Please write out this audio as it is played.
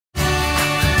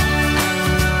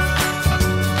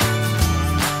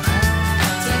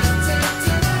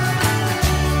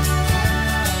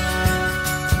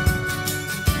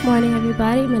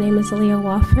everybody. My name is Alia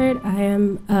Wofford. I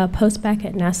am a postbac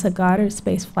at NASA Goddard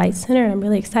Space Flight Center, and I'm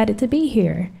really excited to be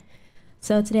here.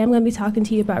 So today I'm going to be talking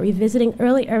to you about revisiting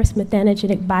early Earth's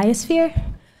methanogenic biosphere.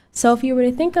 So if you were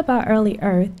to think about early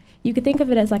Earth, you could think of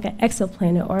it as like an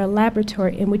exoplanet or a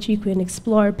laboratory in which you can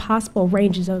explore possible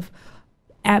ranges of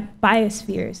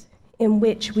biospheres in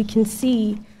which we can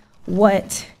see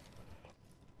what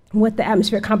the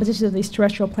atmospheric composition of these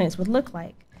terrestrial planets would look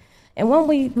like. And one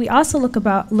we also look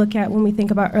at when we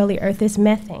think about early Earth is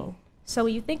methane. So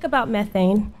when you think about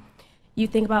methane, you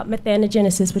think about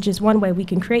methanogenesis, which is one way we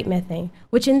can create methane,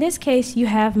 which in this case, you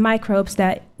have microbes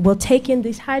that will take in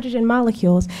these hydrogen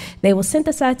molecules, they will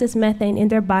synthesize this methane in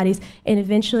their bodies, and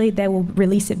eventually they will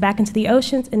release it back into the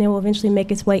oceans, and it will eventually make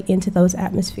its way into those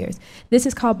atmospheres. This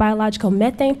is called biological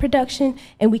methane production,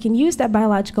 and we can use that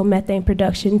biological methane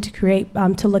production to create,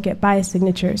 to look at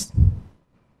biosignatures.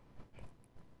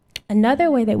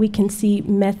 Another way that we can see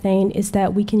methane is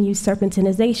that we can use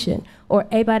serpentinization or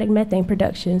abiotic methane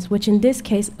productions, which in this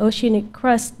case, oceanic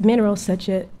crust minerals such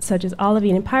as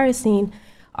olivine and pyroxene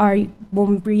will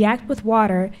react with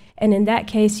water, and in that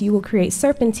case, you will create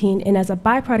serpentine, and as a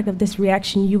byproduct of this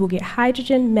reaction, you will get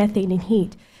hydrogen, methane, and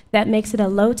heat. That makes it a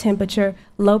low temperature,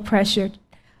 low pressure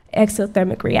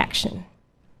exothermic reaction.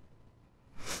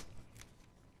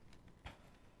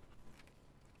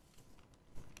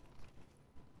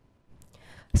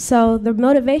 So the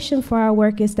motivation for our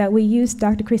work is that we used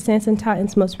Dr. Chrysanthemum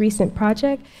Totten's most recent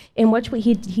project, in which what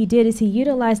he did is he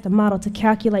utilized a model to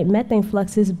calculate methane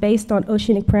fluxes based on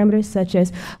oceanic parameters such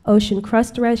as ocean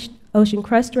crust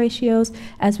ratios,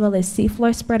 as well as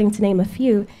seafloor spreading, to name a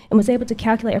few, and was able to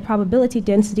calculate a probability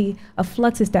density of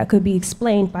fluxes that could be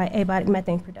explained by abiotic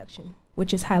methane production,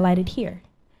 which is highlighted here.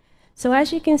 So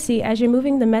as you can see, as you're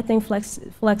moving the methane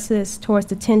fluxes towards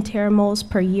the 10 teramoles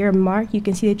per year mark, you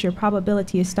can see that your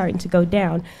probability is starting to go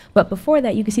down. But before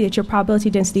that, you can see that your probability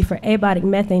density for abiotic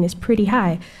methane is pretty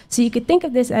high. So you could think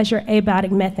of this as your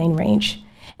abiotic methane range.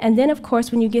 And then, of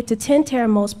course, when you get to 10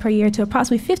 teramoles per year to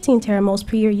approximately 15 teramoles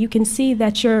per year, you can see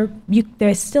that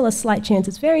there's still a slight chance.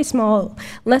 It's very small,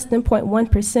 less than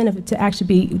 0.1% of it to actually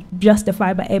be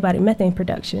justified by abiotic methane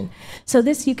production. So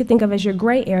this you could think of as your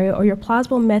gray area or your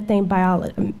plausible methane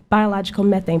biological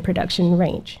methane production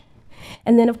range.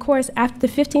 And then, of course, after the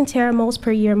 15 teramoles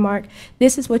per year mark,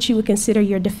 this is what you would consider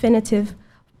your definitive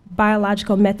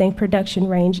biological methane production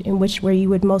range, where you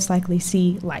would most likely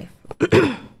see life.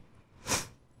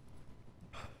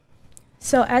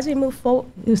 So as we move forward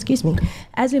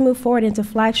into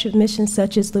flagship missions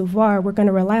such as LUVAR, we're going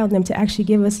to rely on them to actually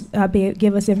give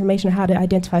us information on how to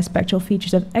identify spectral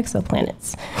features of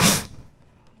exoplanets,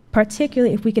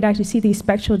 particularly if we could actually see these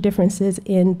spectral differences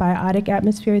in biotic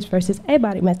atmospheres versus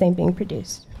abiotic methane being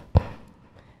produced.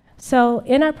 So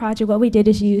in our project, what we did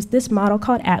is use this model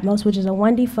called ATMOS, which is a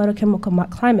 1D photochemical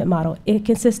climate model. It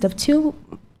consists of two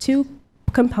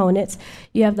components.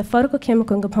 You have the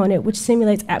photochemical component, which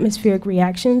simulates atmospheric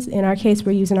reactions. In our case,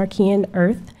 we're using Archean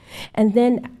Earth. And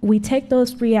then we take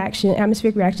those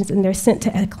atmospheric reactions, and they're sent to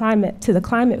the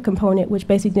climate component, which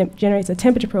basically generates a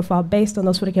temperature profile based on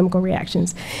those photochemical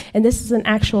reactions. And this is an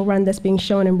actual run that's being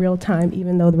shown in real time,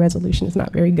 even though the resolution is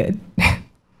not very good.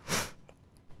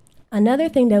 Another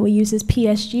thing that we use is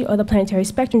PSG, or the planetary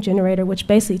spectrum generator, which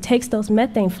basically takes those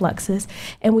methane fluxes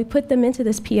and we put them into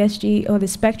this PSG, or the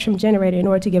spectrum generator, in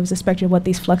order to give us a spectrum of what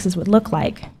these fluxes would look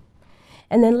like.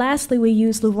 And then lastly, we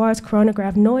use LUVAR's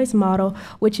coronagraph noise model,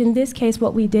 which in this case,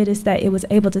 what we did is that it was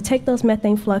able to take those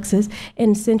methane fluxes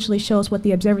and essentially show us what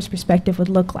the observer's perspective would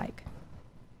look like.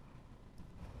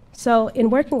 So in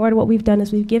working order, what we've done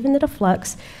is we've given it a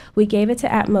flux, we gave it to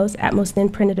ATMOS, ATMOS then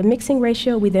printed a mixing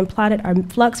ratio, we then plotted our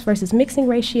flux versus mixing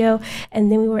ratio,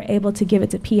 and then we were able to give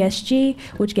it to PSG,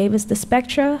 which gave us the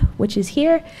spectra, which is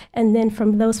here, and then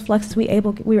from those fluxes, we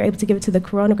were able to give it to the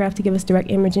coronagraph to give us direct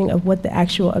imaging of what the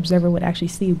actual observer would actually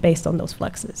see based on those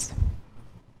fluxes.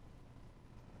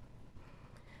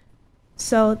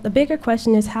 So the bigger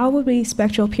question is, how would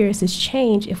spectral appearances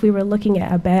change if we were looking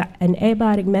at an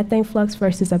abiotic methane flux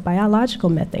versus a biological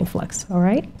methane flux, all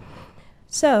right?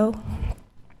 So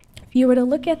if you were to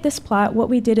look at this plot, what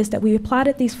we did is that we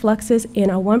plotted these fluxes in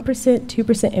a 1%,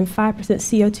 2%, and 5%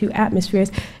 CO2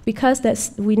 atmospheres,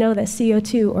 because we know that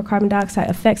CO2, or carbon dioxide,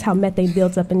 affects how methane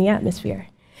builds up in the atmosphere.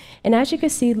 And as you can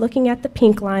see, looking at the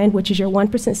pink line, which is your 1%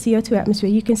 CO2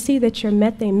 atmosphere, you can see that your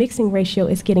methane mixing ratio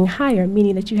is getting higher,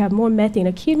 meaning that you have more methane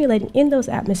accumulating in those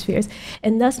atmospheres,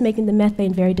 and thus making the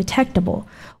methane very detectable.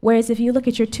 Whereas if you look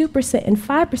at your 2% and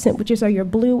 5%, which are your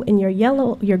blue and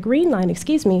your green line,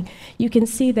 you can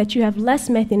see that you have less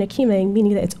methane accumulating,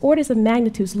 meaning that it's orders of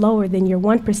magnitudes lower than your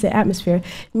 1% atmosphere,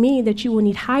 meaning that you will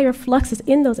need higher fluxes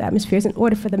in those atmospheres in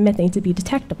order for the methane to be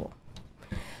detectable.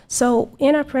 So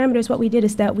in our parameters, what we did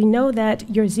is that we know that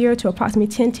you're 0 to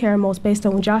approximately 10 teramoles based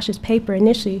on Josh's paper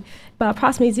initially, but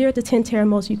approximately 0 to 10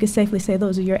 teramoles, you could safely say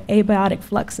those are your abiotic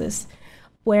fluxes.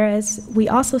 Whereas we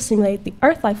also simulate the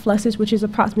Earth-like fluxes, which is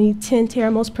approximately 10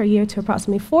 teramoles per year to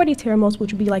approximately 40 teramoles,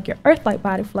 which would be like your Earth-like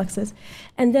biotic fluxes.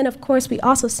 And then, of course, we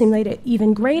also simulated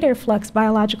even greater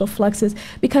biological fluxes,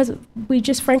 because we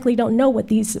just frankly don't know what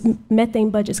these methane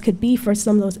budgets could be for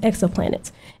some of those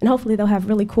exoplanets. And hopefully they'll have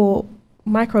really cool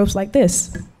microbes like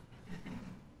this.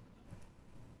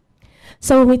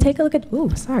 So when we take a look at,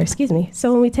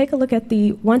 So when we take a look at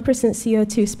the 1%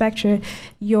 CO2 spectra,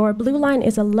 your blue line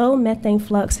is a low methane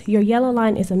flux, your yellow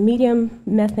line is a medium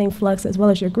methane flux, as well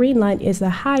as your green line is a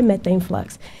high methane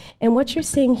flux. And what you're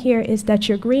seeing here is that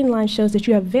your green line shows that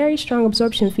you have very strong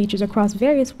absorption features across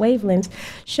various wavelengths,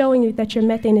 showing you that your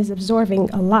methane is absorbing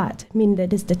a lot, meaning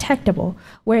that it's detectable.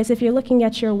 Whereas if you're looking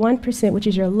at your 1%, which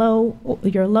is your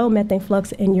low methane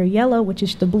flux, and your yellow, which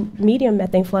is the medium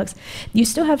methane flux, you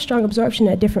still have strong absorption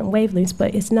at different wavelengths,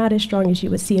 but it's not as strong as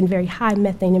you would see in very high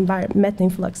methane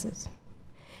fluxes.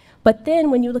 But then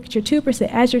when you look at your 2%,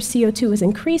 as your CO2 is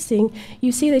increasing,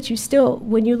 you see that you still,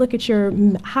 when you look at your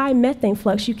high methane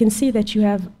flux, you can see that you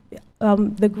have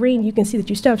the green, you can see that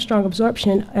you still have strong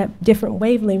absorption at different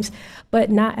wavelengths, but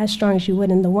not as strong as you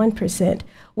would in the 1%.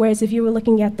 Whereas if you were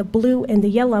looking at the blue and the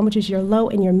yellow line, which is your low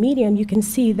and your medium, you can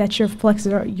see that your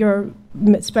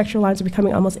spectral lines are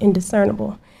becoming almost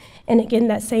indiscernible. And again,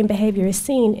 that same behavior is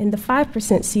seen in the 5%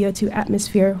 CO2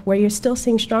 atmosphere, where you're still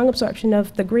seeing strong absorption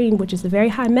of the green, which is the very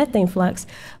high methane flux.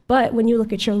 But when you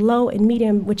look at your low and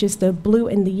medium, which is the blue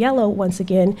and the yellow, once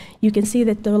again, you can see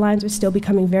that the lines are still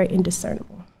becoming very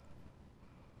indiscernible.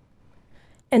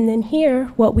 And then here,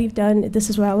 what we've done, this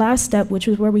is our last step, which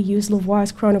was where we used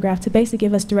Lavoir's chronograph to basically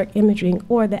give us direct imaging,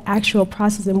 or the actual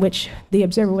process in which the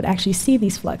observer would actually see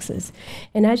these fluxes.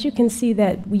 And as you can see,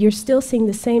 that you're still seeing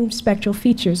the same spectral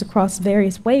features across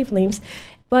various wavelengths,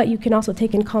 but you can also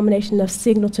take in combination of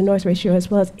signal-to-noise ratio as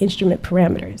well as instrument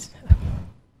parameters.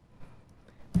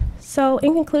 So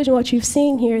in conclusion, what you've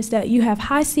seen here is that you have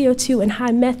high CO2 and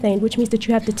high methane, which means that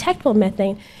you have detectable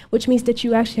methane, which means that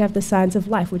you actually have the signs of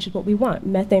life, which is what we want,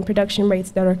 methane production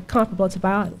rates that are comparable to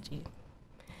biology.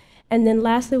 And then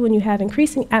lastly, when you have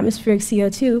increasing atmospheric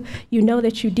CO2, you know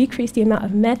that you decrease the amount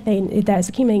of methane that is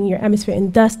accumulating in your atmosphere,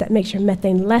 and thus that makes your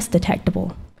methane less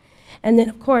detectable. And then,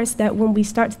 of course, that when we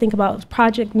start to think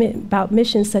about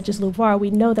missions such as LUVOIR,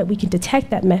 we know that we can detect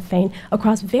that methane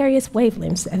across various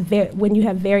wavelengths when you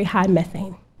have very high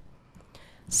methane.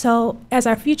 So as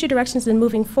our future directions in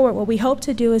moving forward, what we hope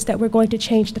to do is that we're going to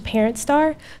change the parent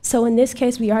star. So in this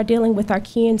case, we are dealing with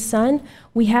Archean sun.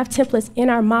 We have templates in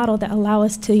our model that allow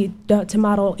us to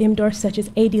model M dwarfs such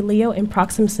as AD Leo and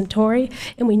Proxima Centauri.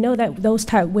 And we know that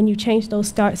when you change those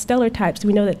stellar types,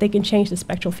 we know that they can change the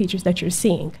spectral features that you're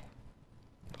seeing.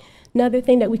 Another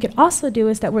thing that we could also do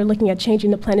is that we're looking at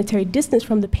changing the planetary distance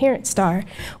from the parent star,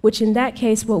 which in that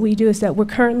case, what we do is that we're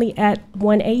currently at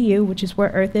 1 AU, which is where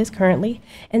Earth is currently,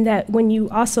 and that when you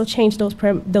also change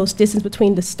those distance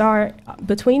between the star,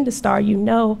 you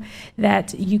know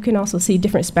that you can also see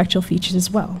different spectral features as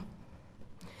well.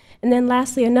 And then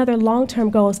lastly, another long-term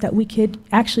goal is that we could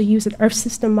actually use an Earth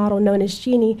system model known as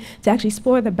GENIE to actually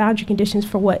explore the boundary conditions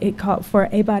for what it called for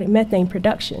abiotic methane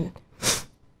production.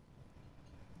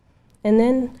 And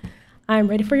then I'm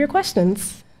ready for your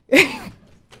questions.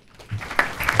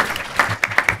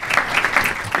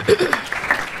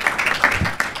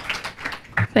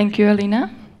 Thank you,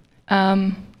 Alina.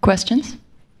 Questions?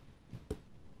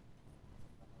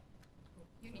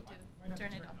 You need to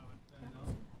turn it on.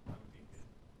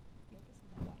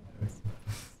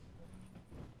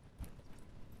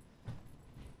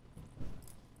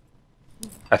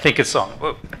 I think it's on.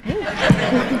 Whoa.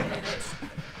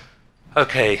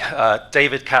 Okay,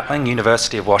 David Catling,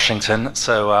 University of Washington.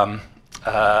 So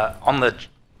on the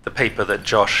paper that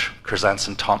Josh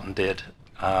Krasanson-Taunton did,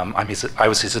 I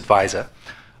was his advisor.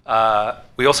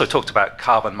 We also talked about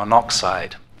carbon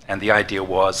monoxide, and the idea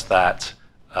was that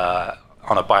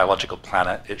on a biological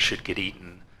planet, it should get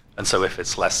eaten. And so if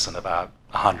it's less than about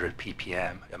 100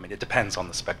 ppm, I mean, it depends on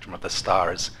the spectrum of the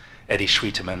star, as Eddie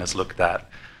Schwieterman has looked at.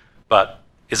 But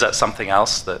is that something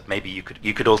else that maybe you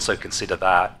could also consider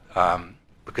that?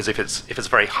 because if it's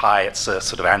very high, it's a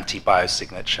sort of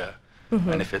anti-biosignature.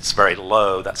 And if it's very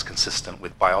low, that's consistent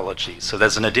with biology. So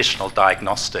there's an additional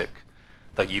diagnostic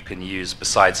that you can use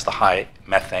besides the high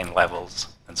methane levels.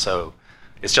 And so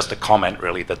it's just a comment,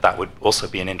 really, that that would also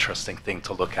be an interesting thing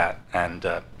to look at. And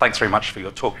thanks very much for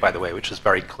your talk, by the way, which was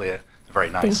very clear, very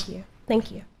nice. Thank you.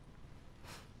 Thank you.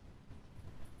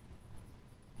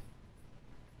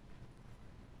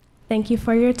 Thank you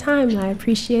for your time. I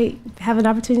appreciate having the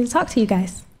opportunity to talk to you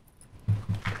guys.